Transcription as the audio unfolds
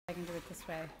this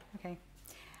way. Okay.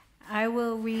 I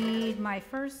will read my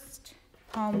first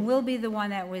poem, will be the one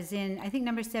that was in, I think,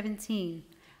 number 17,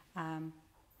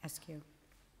 Askew.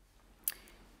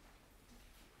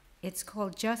 It's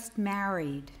called Just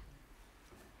Married.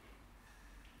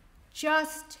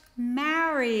 Just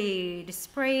married,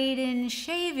 sprayed in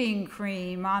shaving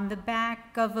cream on the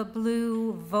back of a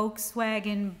blue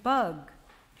Volkswagen Bug.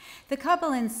 The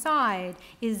couple inside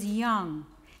is young,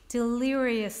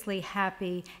 deliriously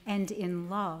happy and in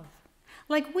love,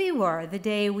 like we were the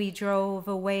day we drove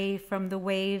away from the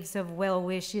waves of well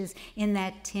wishes in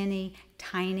that tinny,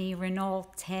 tiny Renault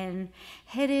 10,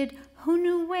 headed who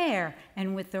knew where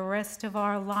and with the rest of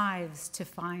our lives to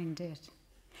find it.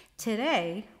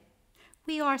 Today,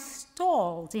 we are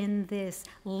stalled in this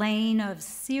lane of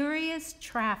serious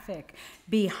traffic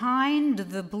behind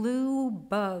the blue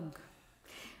Bug.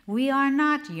 We are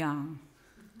not young,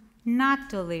 not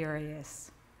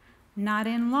delirious, not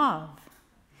in love.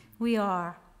 We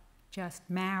are just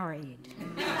married.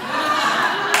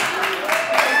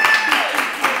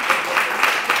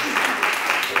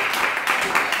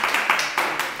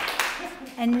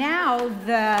 And now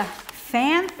the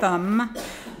phantom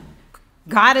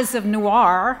goddess of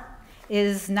Noir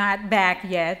is not back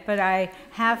yet, but I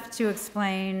have to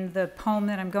explain the poem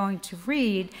that I'm going to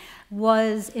read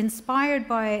was inspired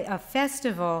by a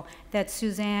festival that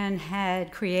Suzanne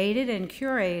had created and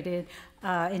curated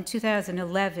in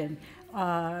 2011.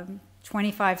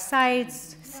 25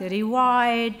 sites,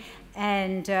 citywide,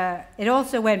 and it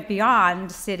also went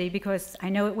beyond city because I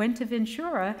know it went to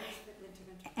Ventura,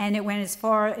 and it went as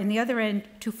far in the other end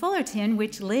to Fullerton,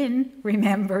 which Lynn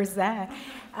remembers that.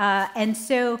 And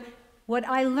so what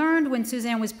I learned when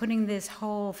Suzanne was putting this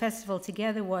whole festival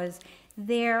together was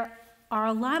there are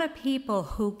a lot of people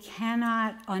who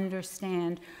cannot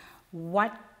understand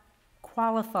what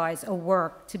qualifies a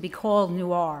work to be called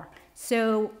noir.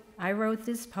 So I wrote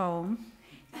this poem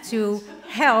to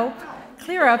help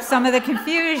clear up some of the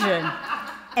confusion.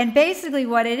 And basically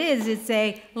what it is, it's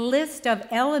a list of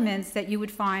elements that you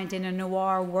would find in a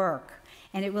noir work.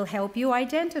 And it will help you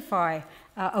identify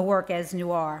a work as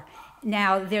noir.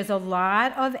 Now, there's a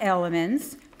lot of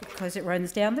elements because it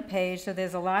runs down the page, so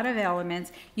there's a lot of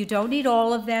elements. You don't need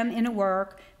all of them in a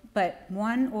work, but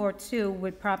one or two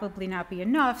would probably not be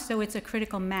enough, so it's a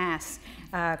critical mass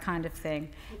kind of thing.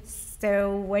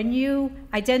 So when you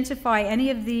identify any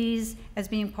of these as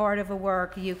being part of a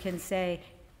work, you can say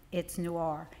it's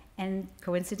noir. And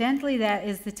coincidentally, that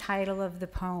is the title of the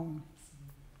poem.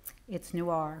 It's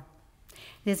noir.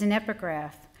 There's an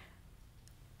epigraph.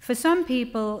 For some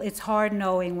people, it's hard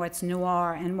knowing what's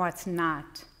noir and what's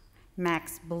not.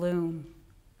 Max Bloom.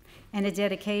 And a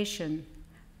dedication.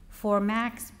 For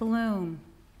Max Bloom,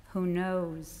 who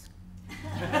knows?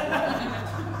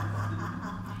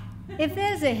 If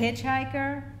there's a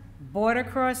hitchhiker, border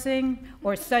crossing,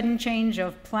 or sudden change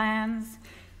of plans,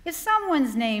 if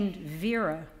someone's named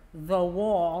Vera, the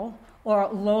Wall, or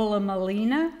Lola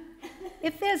Molina,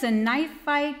 if there's a knife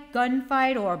fight,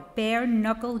 gunfight, or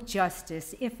bare-knuckle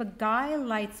justice, if a guy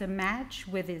lights a match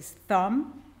with his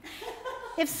thumb,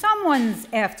 if someone's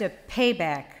after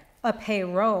payback, a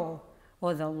payroll,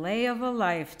 or the lay of a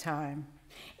lifetime,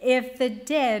 if the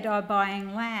dead are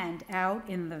buying land out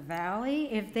in the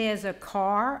valley, if there's a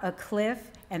car, a cliff,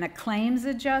 and a claims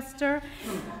adjuster,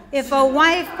 if a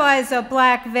wife buys a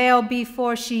black veil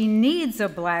before she needs a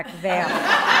black veil,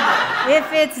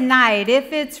 if it's night,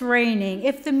 if it's raining,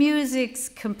 if the music's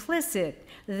complicit,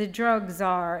 the drugs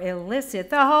are illicit,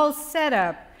 the whole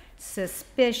setup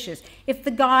suspicious, if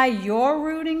the guy you're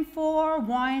rooting for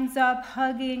winds up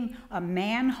hugging a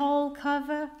manhole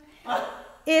cover,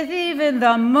 if even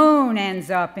the moon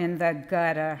ends up in the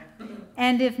gutter,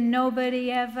 and if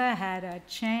nobody ever had a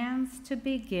chance to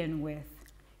begin with,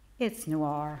 it's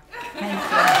noir. Thank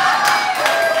you.